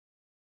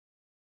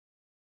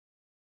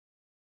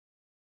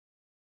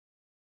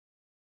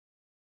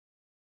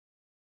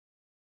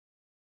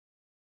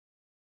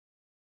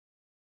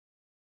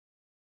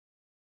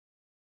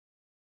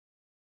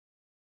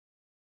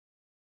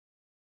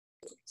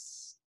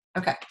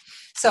Okay,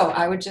 so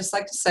I would just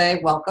like to say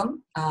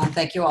welcome.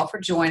 Thank you all for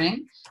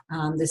joining.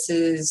 This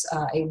is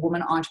a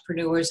Woman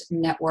Entrepreneurs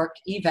Network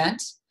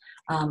event.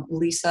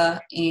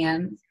 Lisa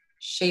Ann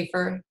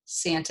Schaefer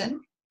Santin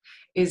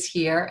is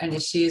here,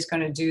 and she is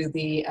going to do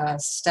the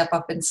Step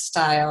Up in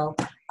Style,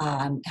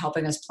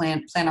 helping us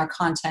plan our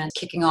content,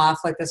 kicking off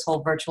like this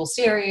whole virtual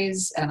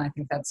series, and I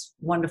think that's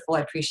wonderful.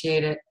 I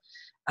appreciate it.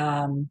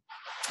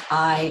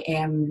 I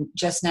am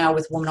just now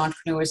with Women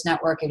Entrepreneurs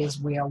Network.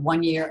 We are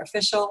 1 year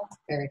official.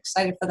 Very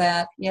excited for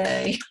that.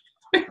 Yay.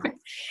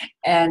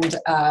 And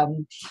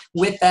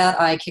with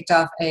that, I kicked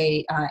off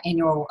a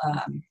annual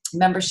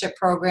membership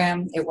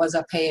program. It was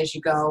a pay as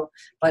you go,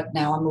 but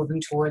now I'm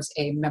moving towards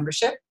a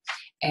membership.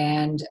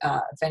 And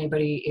if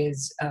anybody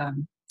is,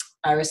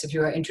 Iris, if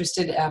you are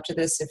interested after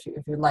this, if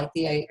you like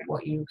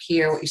what you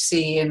hear, what you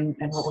see, and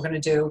what we're going to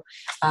do,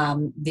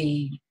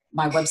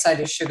 my website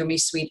is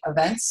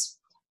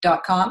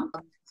sugarmesweetevents.com.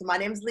 So my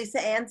name is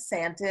Lisa Ann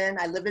Santin.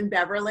 I live in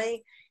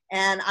Beverly,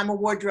 and I'm a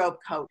wardrobe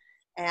coach.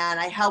 And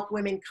I help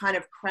women kind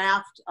of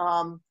craft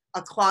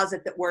a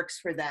closet that works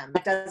for them.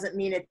 It doesn't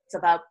mean it's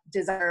about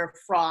designer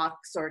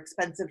frocks or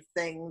expensive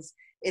things.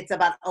 It's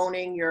about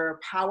owning your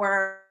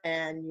power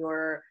and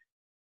your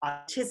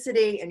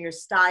authenticity and your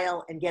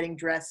style and getting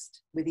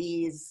dressed with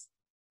ease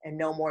and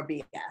no more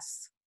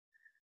BS.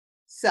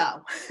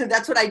 So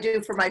that's what I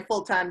do for my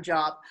full-time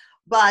job.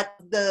 But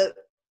the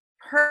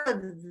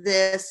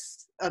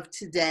purpose of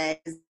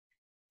today is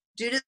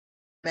due to the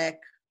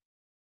pandemic,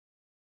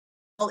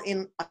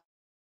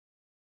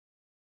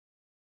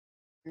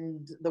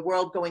 and the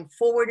world going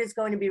forward is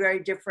going to be very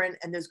different,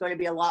 and there's going to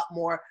be a lot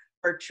more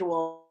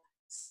virtual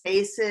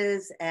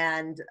spaces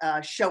and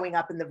showing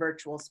up in the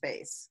virtual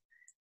space.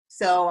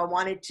 So I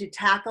wanted to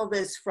tackle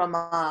this from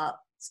a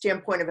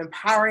standpoint of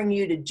empowering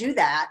you to do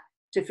that,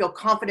 to feel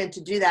confident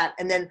to do that,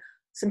 and then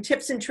some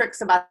tips and tricks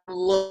about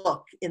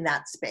look in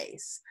that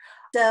space.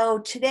 So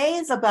today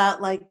is about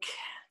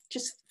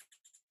just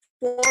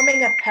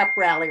forming a pep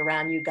rally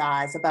around you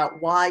guys about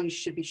why you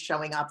should be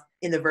showing up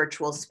in the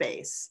virtual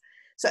space.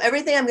 So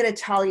everything I'm going to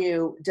tell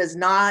you does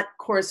not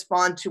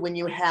correspond to when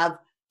you have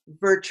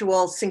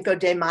virtual Cinco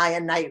de Mayo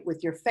night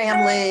with your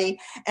family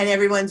and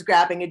everyone's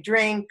grabbing a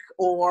drink,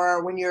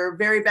 or when your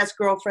very best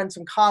girlfriends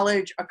from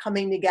college are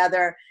coming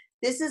together.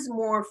 This is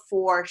more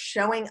for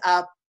showing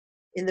up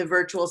in the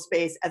virtual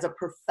space as a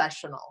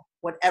professional,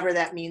 whatever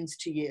that means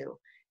to you,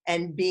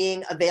 and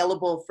being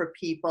available for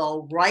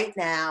people right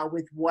now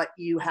with what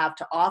you have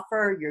to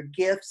offer, your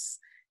gifts,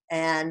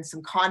 and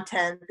some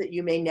content that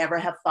you may never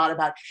have thought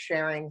about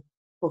sharing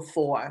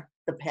before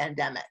the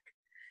pandemic.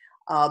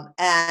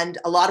 And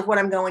a lot of what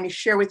I'm going to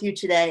share with you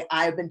today,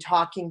 I've been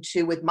talking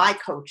with my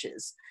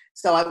coaches.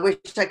 So I wish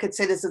I could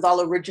say this is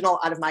all original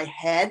out of my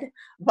head,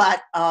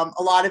 but a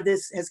lot of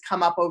this has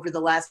come up over the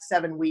last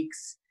 7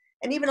 weeks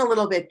and even a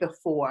little bit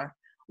before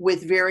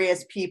with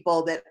various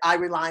people that I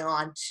rely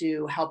on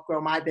to help grow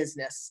my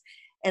business.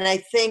 And I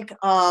think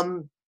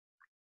 2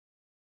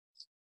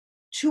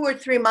 or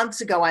 3 months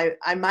ago,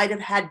 I might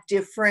have had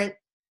different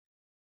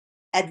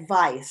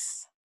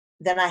advice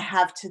than I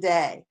have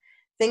today.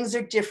 Things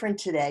are different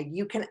today.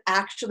 You can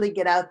actually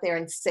get out there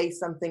and say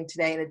something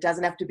today, and it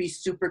doesn't have to be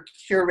super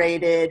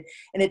curated,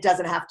 and it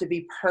doesn't have to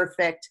be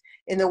perfect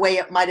in the way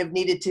it might have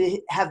needed to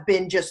have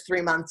been just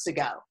 3 months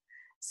ago.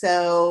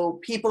 So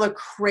people are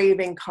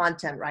craving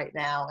content right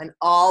now, and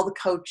all the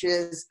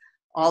coaches,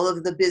 all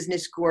of the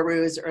business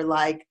gurus are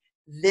like,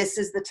 this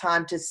is the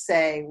time to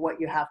say what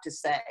you have to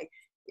say.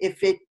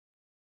 If it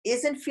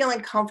isn't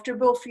feeling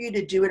comfortable for you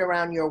to do it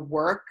around your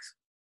work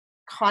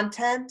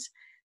content,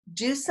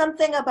 do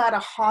something about a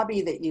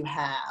hobby that you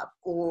have,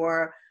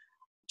 or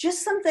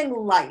just something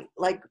light,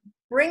 like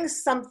bring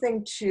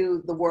something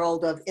to the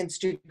world of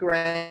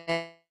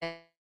Instagram,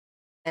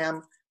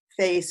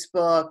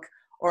 Facebook,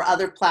 or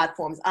other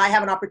platforms. I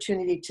have an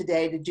opportunity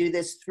today to do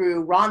this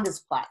through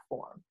Rhonda's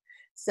platform.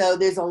 So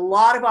there's a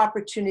lot of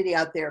opportunity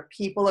out there.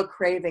 People are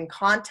craving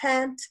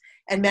content,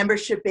 and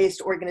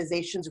membership-based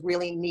organizations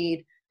really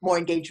need more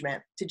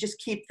engagement to just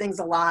keep things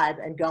alive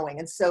and going.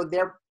 And so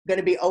they're going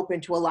to be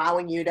open to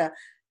allowing you to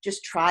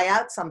just try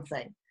out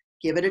something,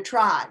 give it a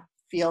try,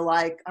 feel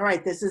like, all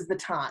right, this is the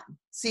time,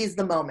 seize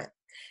the moment.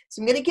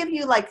 So I'm going to give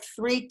you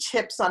 3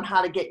 tips on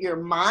how to get your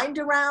mind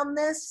around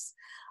this.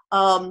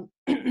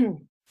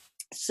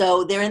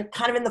 So they're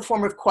kind of in the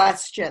form of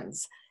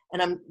questions,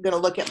 and I'm going to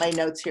look at my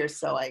notes here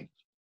so I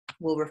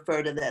will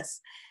refer to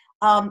this.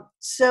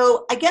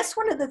 So I guess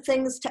one of the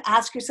things to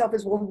ask yourself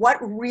is, well, what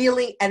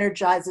really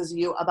energizes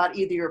you about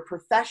either your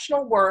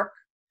professional work?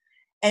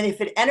 And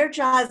if it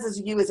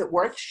energizes you, is it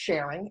worth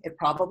sharing? It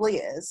probably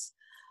is.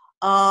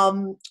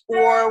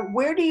 Or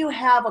where do you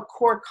have a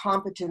core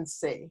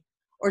competency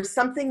or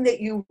something that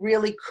you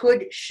really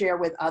could share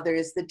with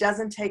others that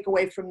doesn't take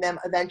away from them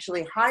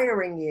eventually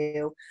hiring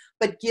you,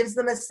 but gives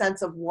them a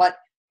sense of what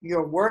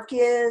your work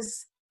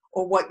is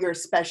or what your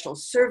special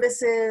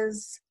service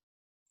is?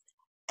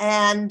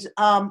 And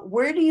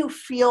where do you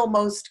feel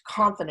most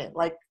confident?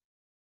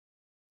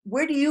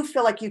 Where do you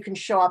feel like you can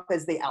show up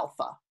as the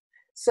alpha?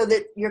 so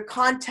that your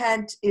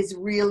content is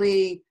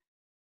really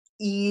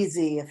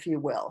easy, if you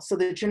will, so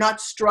that you're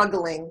not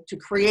struggling to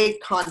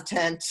create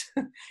content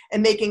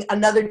and making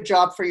another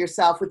job for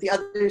yourself with the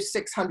other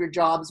 600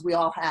 jobs we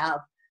all have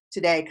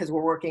today because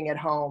we're working at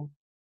home.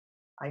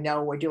 I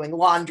know we're doing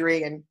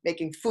laundry and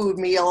making food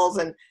meals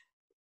and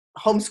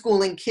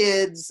homeschooling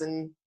kids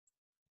and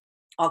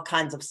all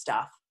kinds of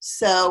stuff.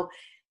 So,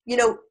 you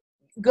know,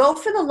 go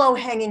for the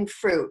low-hanging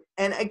fruit.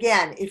 And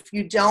again, if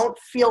you don't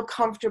feel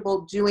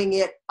comfortable doing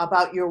it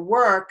about your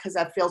work because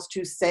that feels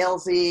too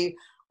salesy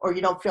or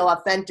you don't feel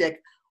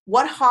authentic,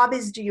 what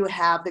hobbies do you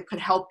have that could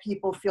help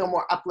people feel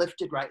more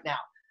uplifted right now?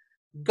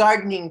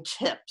 Gardening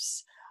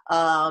tips,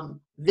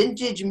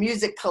 vintage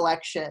music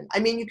collection. I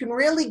mean, you can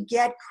really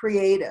get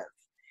creative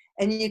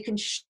and you can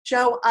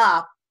show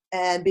up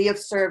and be of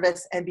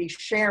service and be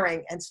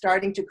sharing and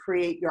starting to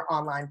create your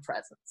online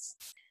presence.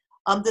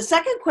 The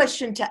second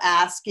question to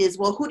ask is,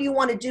 well, who do you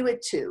want to do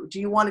it to? Do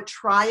you want to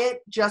try it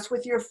just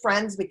with your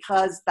friends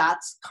because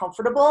that's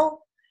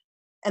comfortable?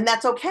 And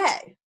that's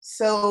okay.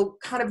 So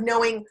kind of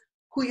knowing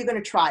who you're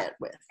going to try it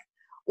with.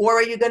 Or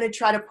are you going to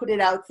try to put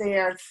it out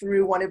there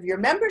through one of your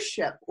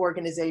membership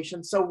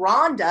organizations? So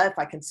Rhonda, if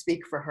I can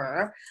speak for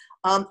her,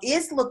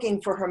 is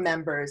looking for her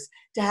members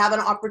to have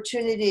an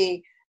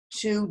opportunity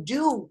to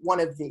do one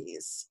of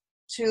these,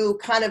 to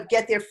kind of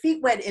get their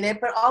feet wet in it,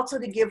 but also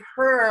to give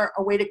her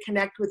a way to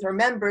connect with her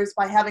members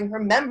by having her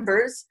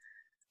members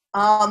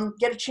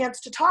get a chance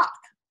to talk.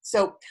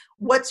 So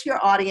what's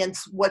your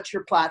audience? What's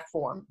your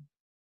platform?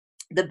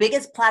 The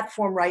biggest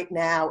platform right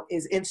now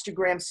is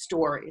Instagram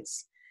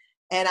stories.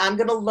 And I'm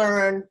going to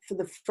learn for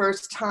the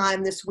first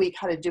time this week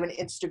how to do an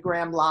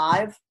Instagram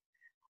live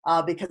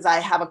because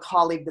I have a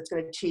colleague that's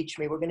going to teach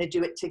me. We're going to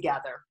do it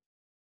together.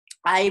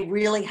 I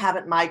really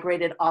haven't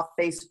migrated off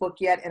Facebook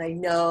yet, and I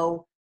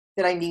know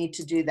that I need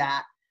to do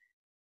that.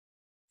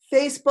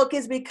 Facebook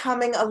is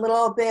becoming a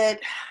little bit,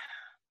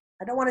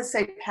 I don't want to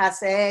say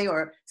passé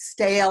or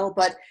stale,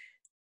 but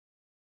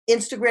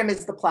Instagram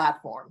is the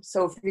platform.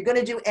 So if you're going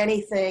to do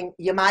anything,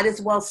 you might as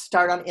well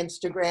start on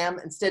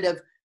Instagram instead of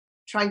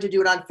trying to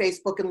do it on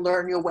Facebook and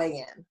learn your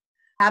way in.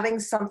 Having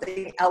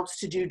something else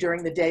to do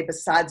during the day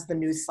besides the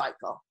news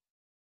cycle,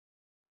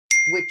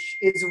 which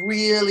is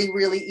really,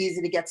 really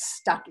easy to get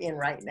stuck in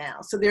right now.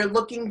 So they're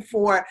looking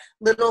for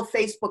little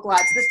Facebook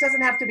Lives. This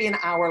doesn't have to be an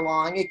hour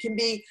long. It can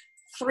be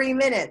 3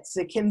 minutes.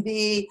 It can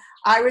be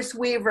Iris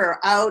Weaver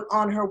out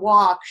on her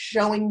walk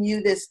showing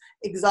you this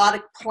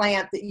exotic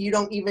plant that you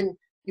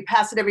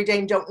pass it every day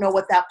and don't know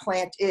what that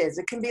plant is.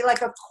 It can be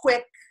like a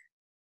quick,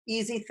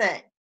 easy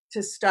thing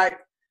to start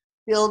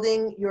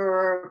building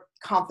your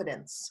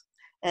confidence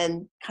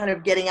and kind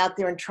of getting out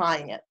there and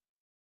trying it.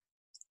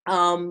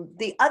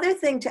 The other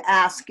thing to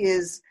ask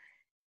is,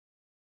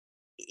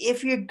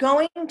 if you're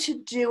going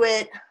to do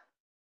it,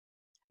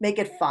 make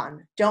it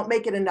fun. Don't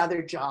make it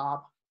another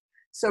job.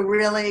 So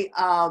really,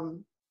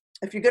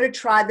 if you're going to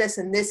try this,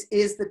 and this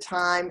is the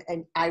time,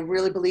 and I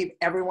really believe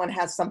everyone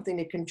has something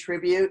to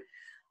contribute,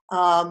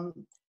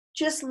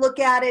 just look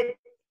at it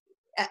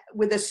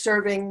with a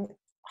serving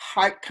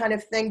heart kind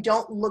of thing.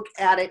 Don't look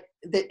at it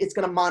that it's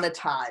going to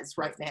monetize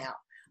right now.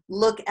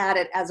 Look at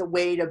it as a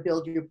way to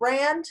build your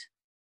brand,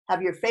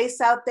 have your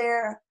face out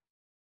there,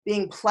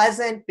 being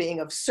pleasant, being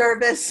of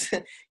service,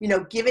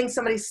 giving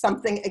somebody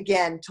something,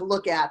 again, to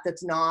look at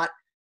that's not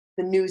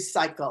the news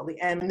cycle.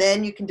 And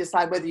then you can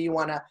decide whether you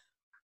want to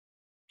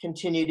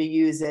continue to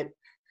use it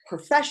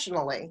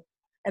professionally.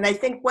 And I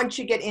think once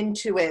you get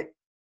into it,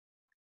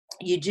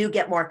 you do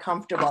get more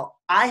comfortable.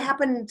 I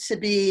happen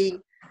to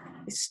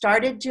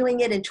started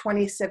doing it in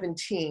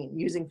 2017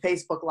 using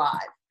Facebook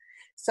Live.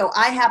 So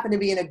I happen to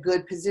be in a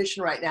good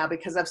position right now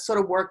because I've sort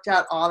of worked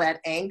out all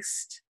that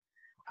angst.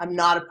 I'm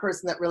not a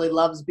person that really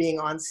loves being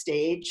on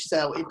stage,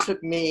 so it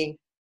took me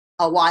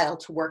a while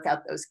to work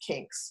out those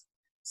kinks.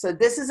 So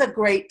this is a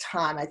great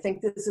time. I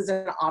think this is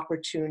an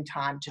opportune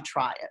time to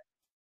try it.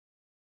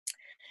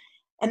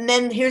 And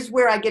then here's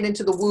where I get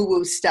into the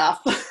woo-woo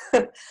stuff.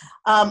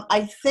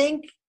 I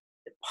think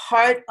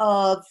part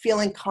of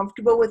feeling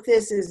comfortable with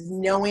this is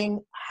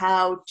knowing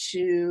how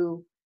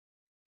to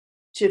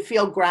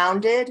feel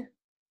grounded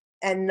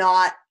and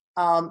not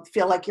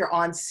feel like you're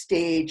on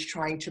stage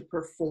trying to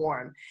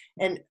perform.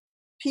 And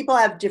people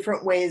have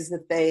different ways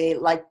that they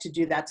like to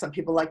do that. Some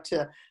people like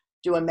to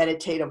do a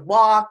meditative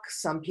walk.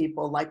 Some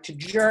people like to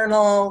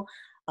journal.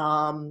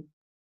 Some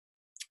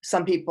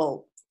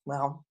people,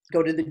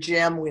 go to the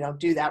gym. We don't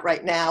do that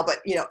right now, but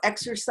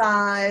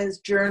exercise,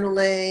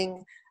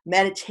 journaling,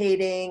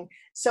 meditating.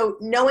 So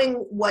knowing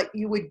what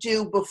you would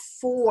do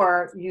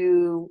before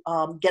you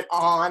get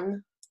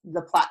on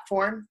the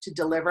platform to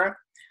deliver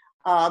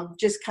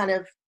just kind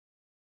of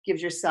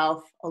gives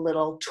yourself a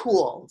little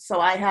tool. So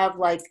I have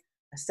like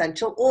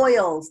essential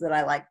oils that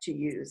I like to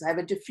use. I have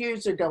a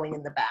diffuser going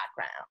in the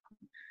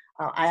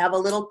background. I have a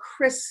little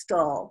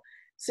crystal.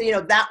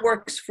 So, that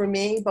works for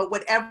me, but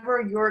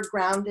whatever your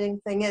grounding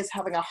thing is,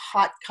 having a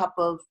hot cup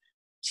of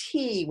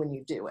tea when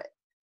you do it,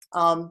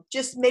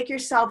 Just make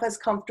yourself as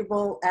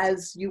comfortable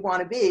as you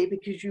want to be,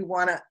 because you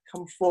want to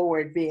come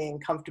forward being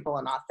comfortable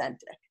and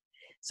authentic.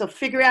 So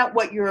figure out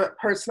what your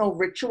personal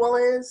ritual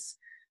is.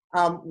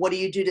 What do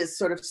you do to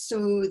sort of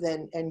soothe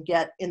and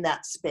get in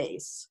that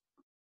space?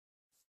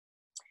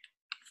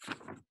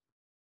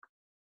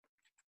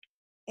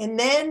 And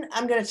then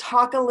I'm going to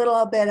talk a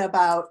little bit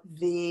about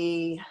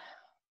the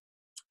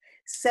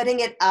setting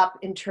it up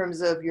in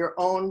terms of your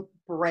own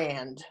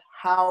brand,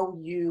 how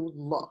you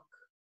look.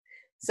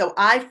 So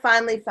I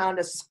finally found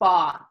a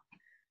spot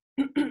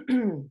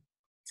in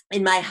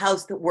my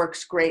house that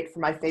works great for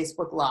my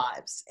Facebook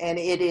Lives. And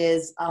it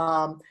is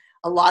a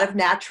lot of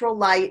natural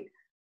light.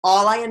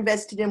 All I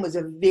invested in was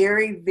a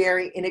very,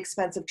 very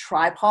inexpensive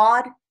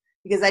tripod,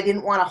 because I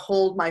didn't want to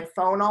hold my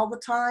phone all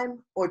the time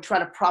or try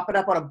to prop it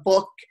up on a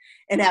book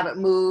and have it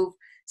move.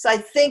 So I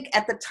think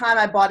at the time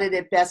I bought it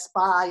at Best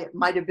Buy, it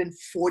might have been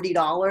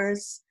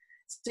 $40.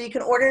 So you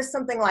can order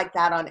something like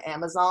that on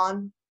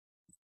Amazon.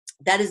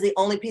 That is the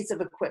only piece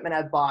of equipment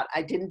I bought.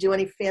 I didn't do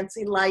any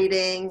fancy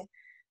lighting.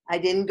 I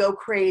didn't go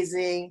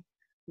crazy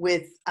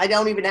with, I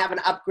don't even have an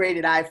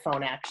upgraded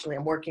iPhone, actually.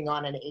 I'm working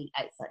on an 8,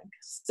 I think.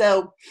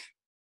 So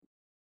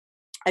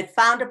I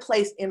found a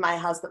place in my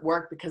house that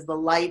worked, because the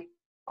light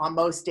on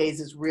most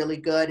days is really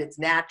good. It's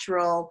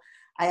natural.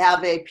 I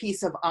have a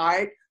piece of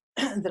art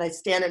that I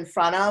stand in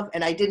front of,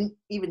 and I didn't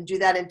even do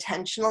that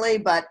intentionally,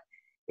 but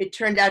it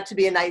turned out to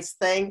be a nice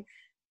thing.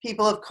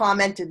 People have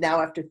commented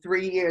now after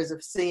 3 years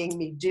of seeing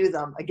me do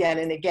them again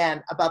and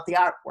again about the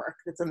artwork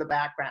that's in the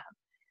background.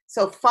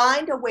 So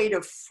find a way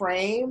to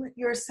frame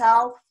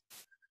yourself.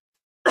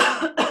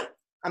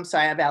 I'm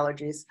sorry, I have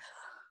allergies.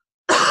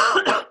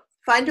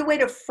 Find a way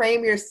to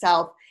frame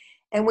yourself.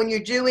 And when you're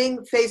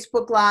doing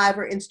Facebook Live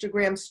or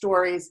Instagram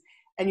stories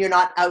and you're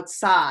not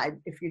outside,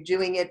 if you're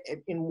doing it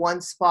in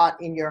one spot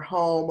in your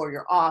home or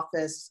your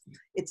office,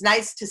 it's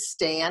nice to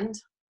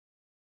stand.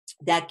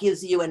 That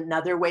gives you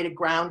another way to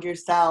ground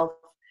yourself.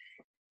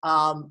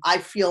 I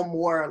feel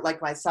more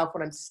like myself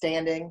when I'm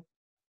standing.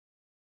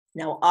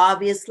 Now,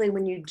 obviously,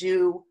 when you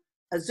do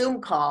a Zoom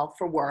call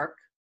for work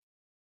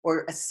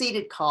or a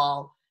seated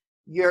call,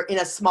 you're in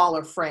a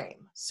smaller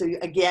frame. So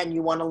again,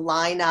 you want to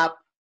line up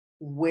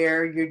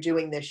where you're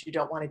doing this. You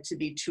don't want it to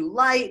be too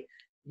light.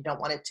 You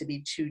don't want it to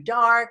be too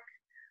dark.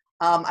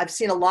 I've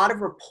seen a lot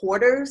of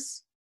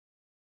reporters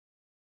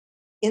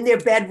in their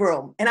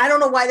bedroom, and I don't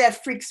know why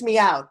that freaks me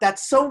out.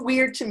 That's so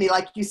weird to me.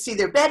 Like, you see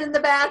their bed in the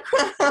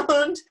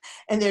background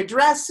and their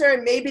dresser,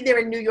 and maybe they're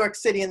in New York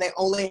City and they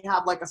only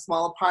have like a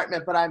small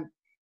apartment, but I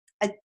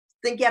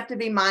think you have to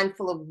be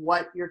mindful of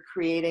what you're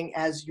creating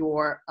as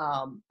your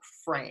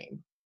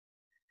frame.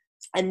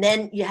 And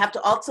then you have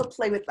to also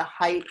play with the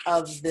height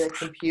of the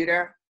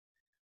computer,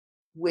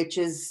 which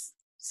is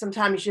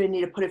sometimes you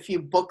need to put a few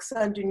books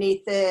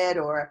underneath it,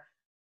 or,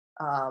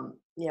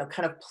 you know,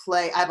 kind of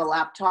play. I have a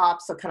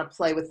laptop, so kind of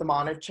play with the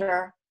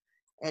monitor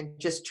and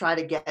just try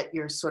to get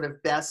your sort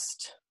of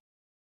best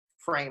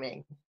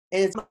framing.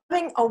 And it's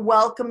having a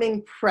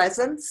welcoming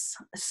presence.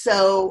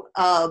 So,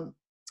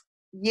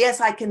 yes,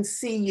 I can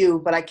see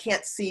you, but I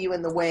can't see you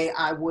in the way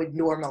I would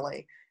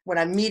normally. When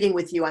I'm meeting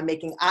with you, I'm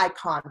making eye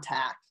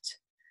contact.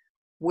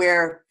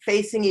 We're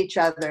facing each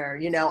other.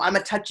 You know, I'm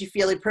a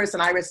touchy-feely person.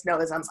 Iris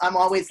knows I'm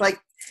always like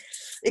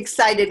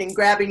excited and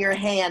grabbing your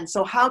hand.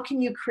 So how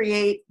can you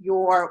create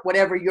your,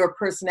 whatever your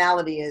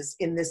personality is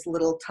in this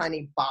little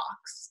tiny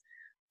box?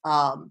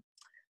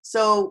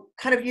 So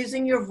kind of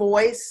using your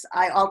voice.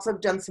 I also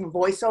have done some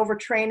voiceover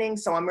training,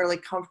 so I'm really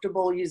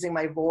comfortable using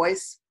my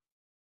voice.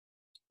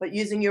 But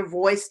using your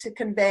voice to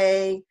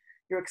convey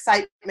your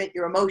excitement,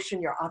 your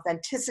emotion, your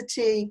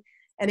authenticity,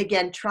 and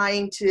again,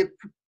 trying to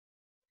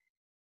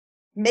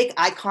make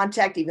eye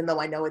contact, even though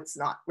I know it's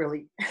not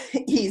really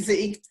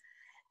easy.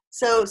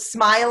 So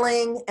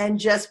smiling and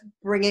just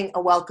bringing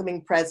a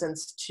welcoming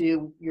presence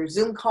to your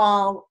Zoom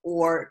call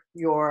or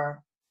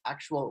your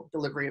actual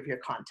delivery of your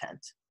content.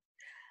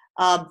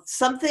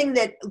 Something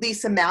that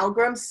Lisa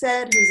Malgrim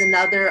said, who's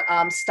another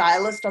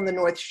stylist on the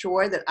North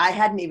Shore, that I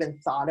hadn't even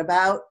thought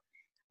about,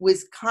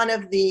 was kind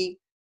of the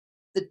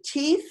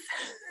teeth.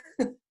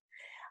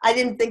 I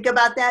didn't think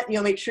about that. You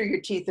know, make sure your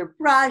teeth are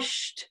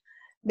brushed.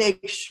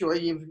 Make sure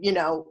you've, you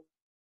know,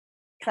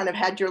 kind of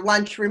had your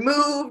lunch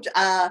removed,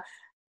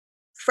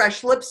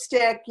 fresh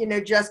lipstick, you know,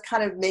 just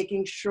kind of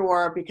making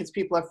sure, because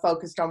people are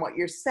focused on what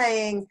you're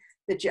saying,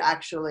 that you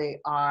actually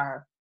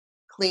are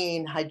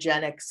clean,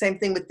 hygienic. Same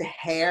thing with the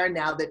hair,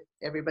 now that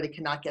everybody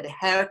cannot get a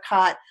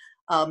haircut.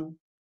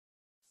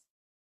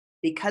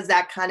 Because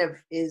that kind of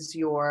is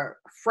your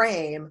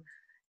frame,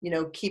 you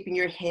know, keeping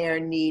your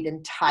hair neat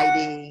and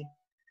tidy,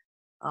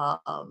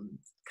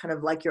 kind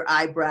of like your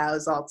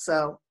eyebrows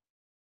also.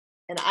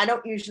 And I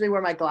don't usually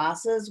wear my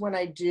glasses when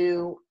I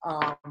do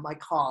my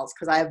calls,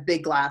 because I have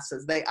big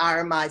glasses. They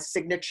are my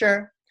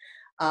signature.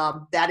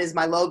 That is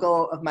my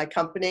logo of my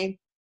company.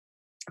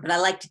 But I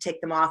like to take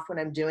them off when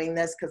I'm doing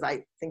this, because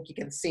I think you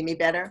can see me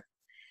better.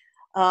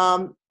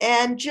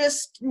 And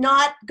just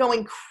not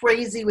going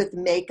crazy with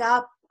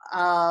makeup,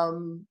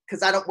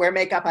 because I don't wear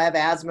makeup. I have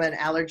asthma and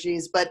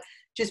allergies. But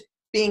just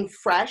being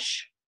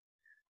fresh.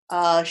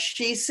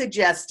 She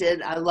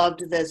suggested, I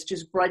loved this,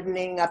 just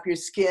brightening up your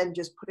skin,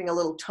 just putting a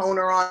little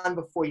toner on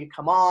before you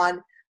come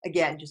on.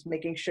 Again, just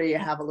making sure you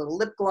have a little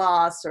lip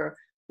gloss or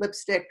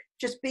lipstick,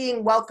 just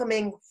being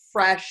welcoming,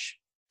 fresh,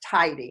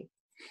 tidy.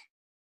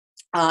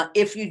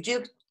 If you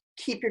do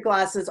keep your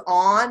glasses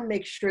on,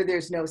 make sure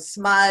there's no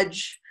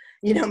smudge,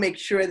 make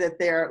sure that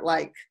they're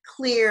like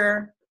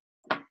clear,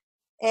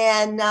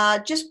 and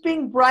just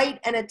being bright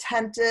and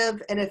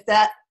attentive. And if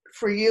that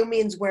for you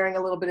means wearing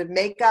a little bit of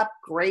makeup,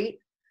 great.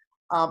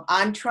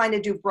 I'm trying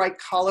to do bright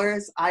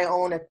colors. I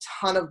own a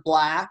ton of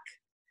black.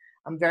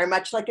 I'm very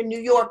much like a New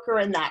Yorker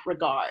in that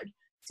regard.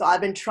 So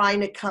I've been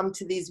trying to come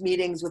to these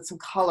meetings with some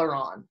color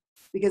on,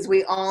 because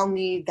we all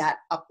need that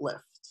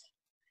uplift.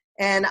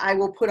 And I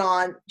will put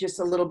on just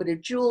a little bit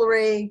of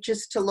jewelry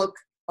just to look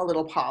a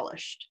little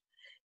polished.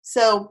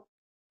 So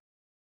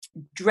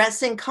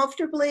dressing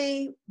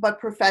comfortably, but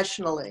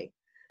professionally.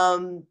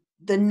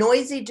 The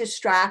noisy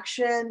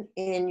distraction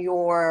in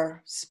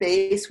your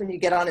space when you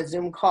get on a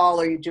Zoom call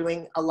or you're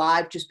doing a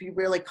live, just be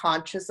really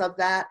conscious of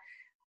that.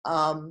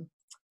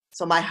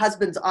 So my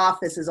husband's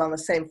office is on the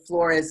same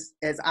floor as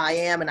I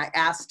am, and I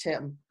asked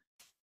him,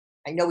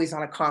 I know he's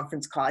on a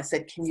conference call, I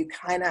said, can you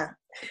kind of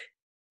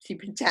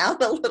keep it down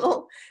a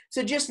little?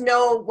 So just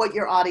know what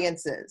your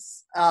audience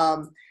is.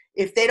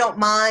 If they don't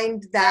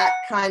mind that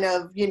kind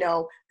of,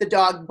 the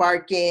dog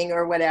barking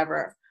or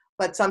whatever,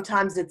 but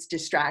sometimes it's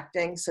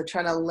distracting. So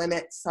trying to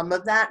limit some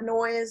of that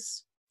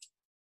noise.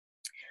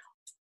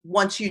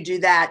 Once you do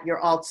that, you're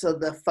also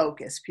the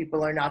focus.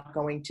 People are not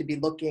going to be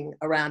looking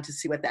around to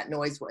see what that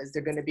noise was.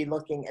 They're going to be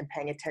looking and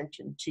paying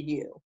attention to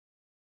you.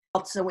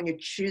 Also, when you're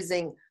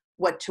choosing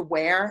what to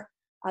wear,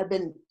 I've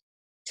been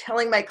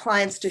telling my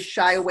clients to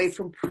shy away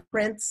from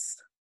prints.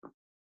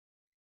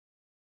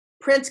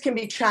 Prints can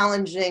be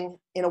challenging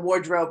in a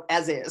wardrobe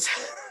as is.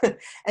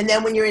 And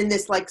then when you're in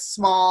this like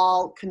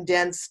small,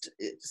 condensed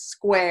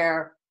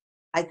square,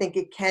 I think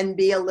it can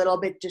be a little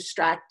bit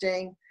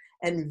distracting,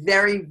 and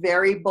very,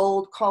 very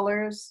bold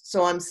colors.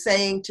 So I'm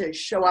saying to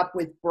show up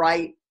with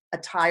bright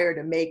attire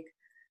to make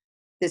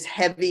this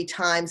heavy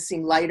time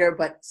seem lighter,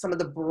 but some of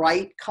the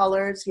bright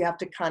colors you have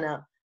to kind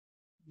of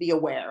be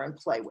aware and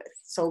play with.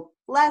 So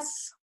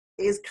less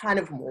is kind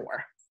of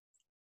more.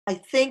 I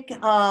think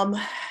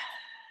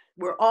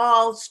we're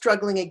all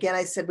struggling again,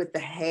 I said, with the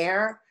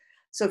hair.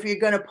 So if you're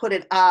going to put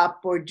it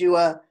up or do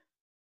a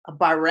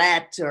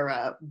barrette or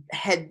a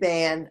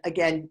headband,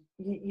 again,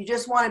 you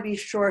just want to be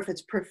sure if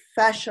it's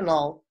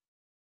professional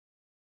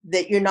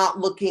that you're not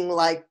looking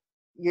like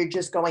you're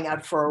just going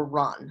out for a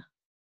run.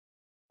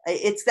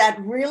 It's that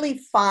really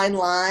fine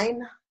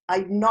line.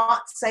 I'm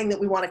not saying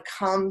that we want to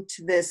come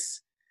to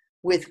this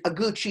with a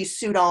Gucci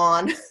suit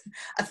on,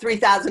 a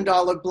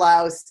 $3,000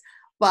 blouse,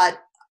 but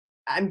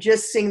I'm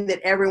just seeing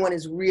that everyone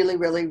is really,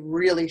 really,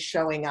 really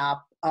showing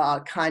up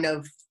kind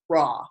of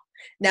raw.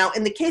 Now,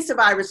 in the case of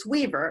Iris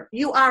Weaver,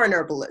 you are an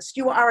herbalist,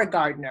 you are a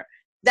gardener.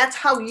 That's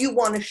how you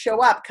want to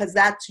show up, because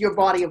that's your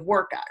body of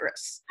work,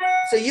 Iris.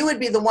 So you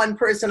would be the one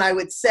person I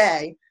would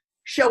say,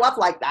 show up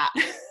like that,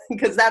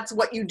 because that's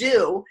what you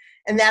do.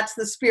 And that's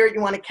the spirit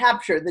you want to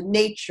capture, the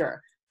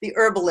nature, the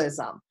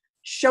herbalism.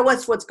 Show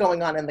us what's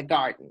going on in the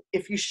garden.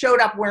 If you showed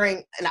up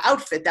wearing an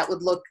outfit, that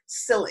would look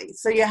silly.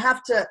 So you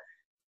have to,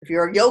 if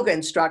you're a yoga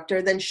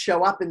instructor, then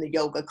show up in the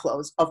yoga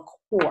clothes, of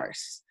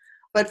course.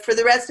 But for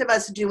the rest of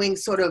us doing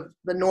sort of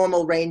the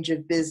normal range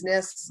of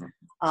business,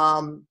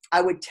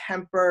 I would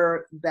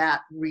temper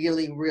that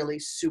really, really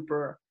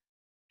super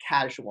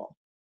casual.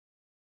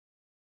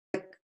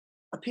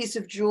 A piece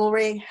of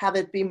jewelry, have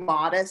it be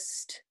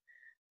modest,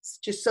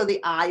 just so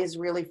the eye is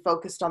really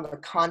focused on the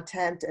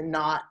content and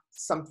not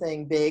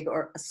something big.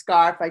 Or a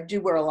scarf. I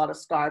do wear a lot of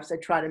scarves. I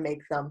try to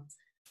make them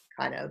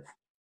kind of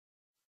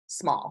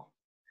small.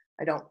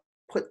 I don't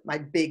put my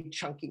big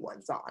chunky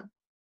ones on.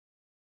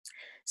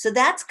 So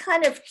that's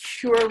kind of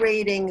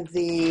curating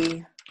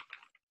the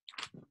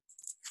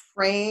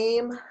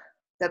frame.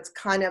 That's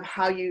kind of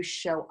how you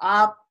show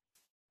up.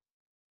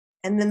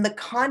 And then the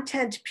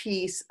content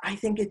piece, I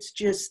think it's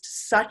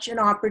just such an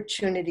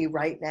opportunity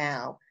right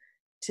now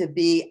to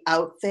be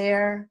out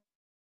there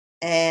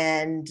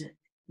and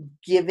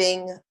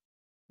giving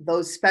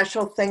those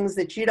special things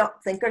that you don't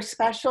think are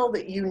special,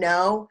 that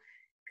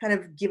kind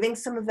of giving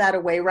some of that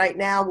away right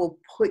now will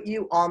put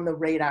you on the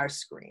radar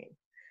screen.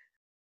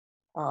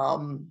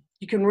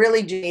 You can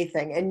really do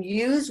anything, and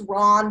use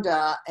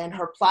Rhonda and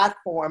her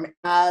platform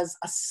as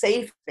a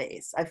safe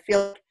space. I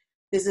feel like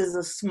this is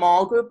a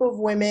small group of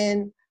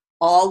women,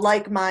 all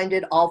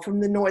like-minded, all from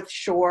the North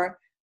Shore.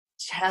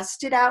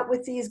 Test it out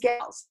with these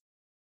gals.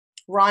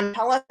 Ron,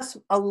 tell us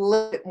a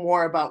little bit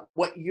more about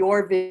what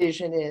your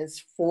vision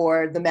is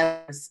for the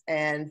members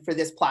and for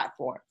this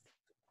platform.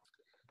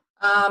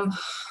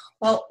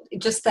 Well,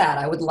 just that.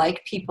 I would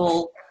like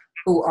people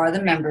who are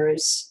the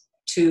members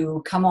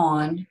to come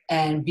on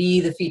and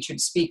be the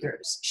featured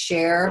speakers,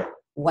 share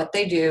what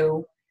they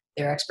do,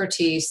 their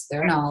expertise,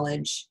 their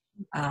knowledge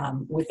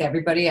with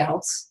everybody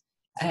else.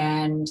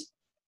 And,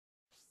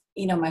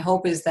 my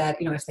hope is that,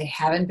 if they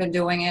haven't been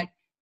doing it,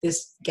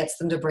 this gets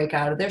them to break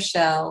out of their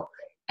shell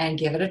and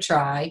give it a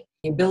try.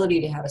 The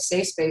ability to have a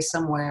safe space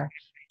somewhere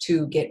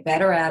to get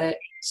better at it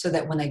so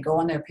that when they go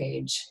on their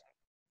page,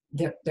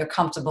 they're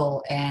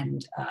comfortable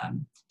and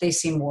they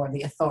see more of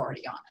the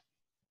authority on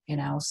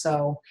it.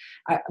 So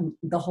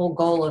the whole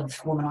goal of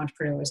Women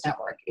Entrepreneurs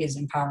Network is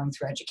empowering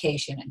through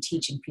education and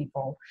teaching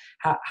people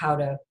how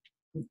to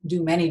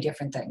do many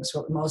different things.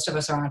 Most of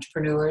us are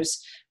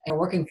entrepreneurs, and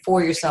working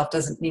for yourself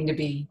doesn't mean to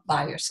be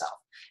by yourself.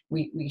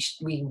 We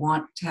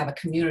want to have a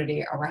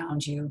community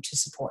around you to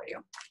support you.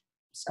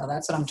 So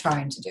that's what I'm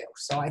trying to do.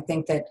 So I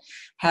think that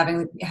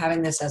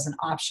having this as an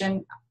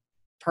option,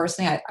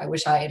 personally, I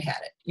wish I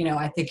had it.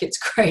 I think it's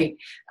great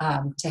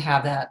to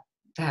have that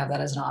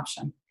as an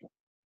option.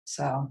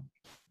 So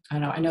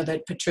I know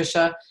that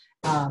Patricia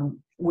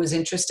was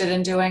interested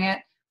in doing it,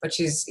 but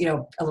she's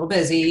a little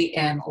busy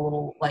and a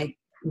little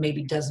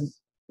maybe doesn't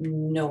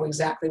know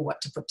exactly what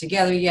to put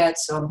together yet.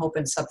 So I'm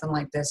hoping something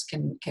like this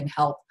can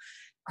help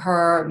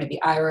her,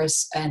 maybe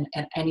Iris, and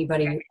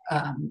anybody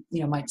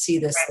might see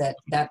this,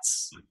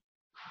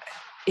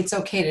 it's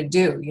okay to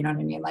do, you know what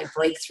I mean? Like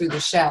break through the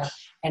shell.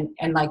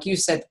 And like you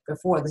said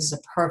before, this is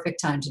a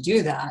perfect time to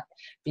do that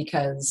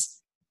because,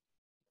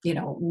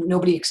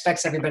 nobody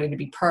expects everybody to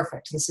be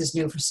perfect. This is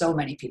new for so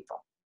many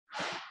people.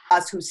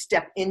 Us who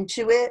step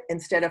into it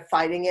instead of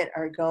fighting it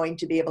are going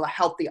to be able to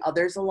help the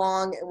others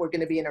along. And we're going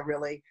to be in a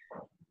really,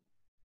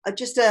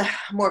 just a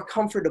more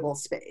comfortable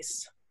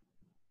space.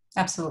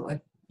 Absolutely.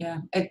 Yeah,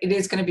 it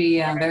is going to be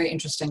very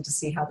interesting to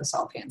see how this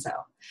all pans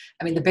out.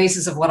 I mean, the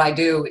basis of what I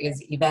do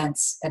is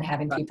events and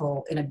having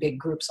people in a big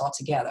groups all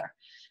together.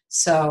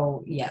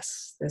 So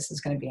yes, this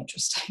is going to be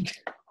interesting.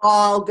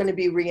 All going to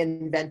be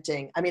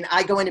reinventing. I mean,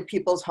 I go into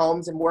people's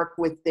homes and work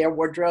with their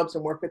wardrobes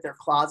and work with their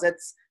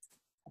closets.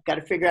 I've got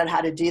to figure out how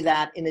to do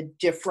that in a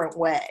different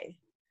way.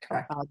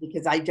 Correct.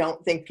 Because I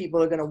don't think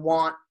people are going to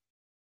want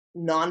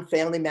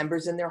non-family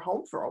members in their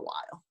home for a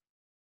while.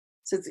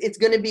 So it's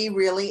going to be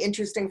really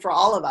interesting for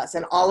all of us,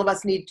 and all of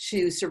us need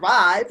to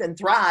survive and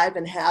thrive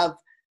and have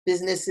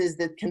businesses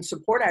that can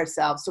support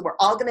ourselves. So we're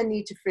all going to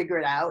need to figure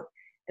it out.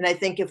 And I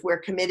think if we're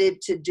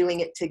committed to doing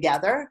it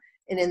together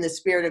and in the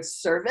spirit of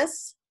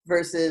service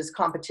versus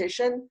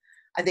competition,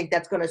 I think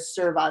that's going to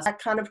serve us. That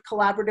kind of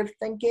collaborative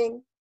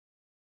thinking.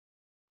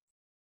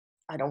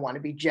 I don't want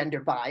to be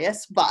gender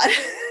biased, but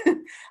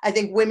I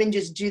think women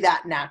just do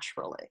that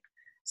naturally.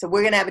 So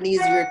we're going to have an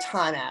easier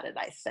time at it,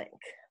 I think.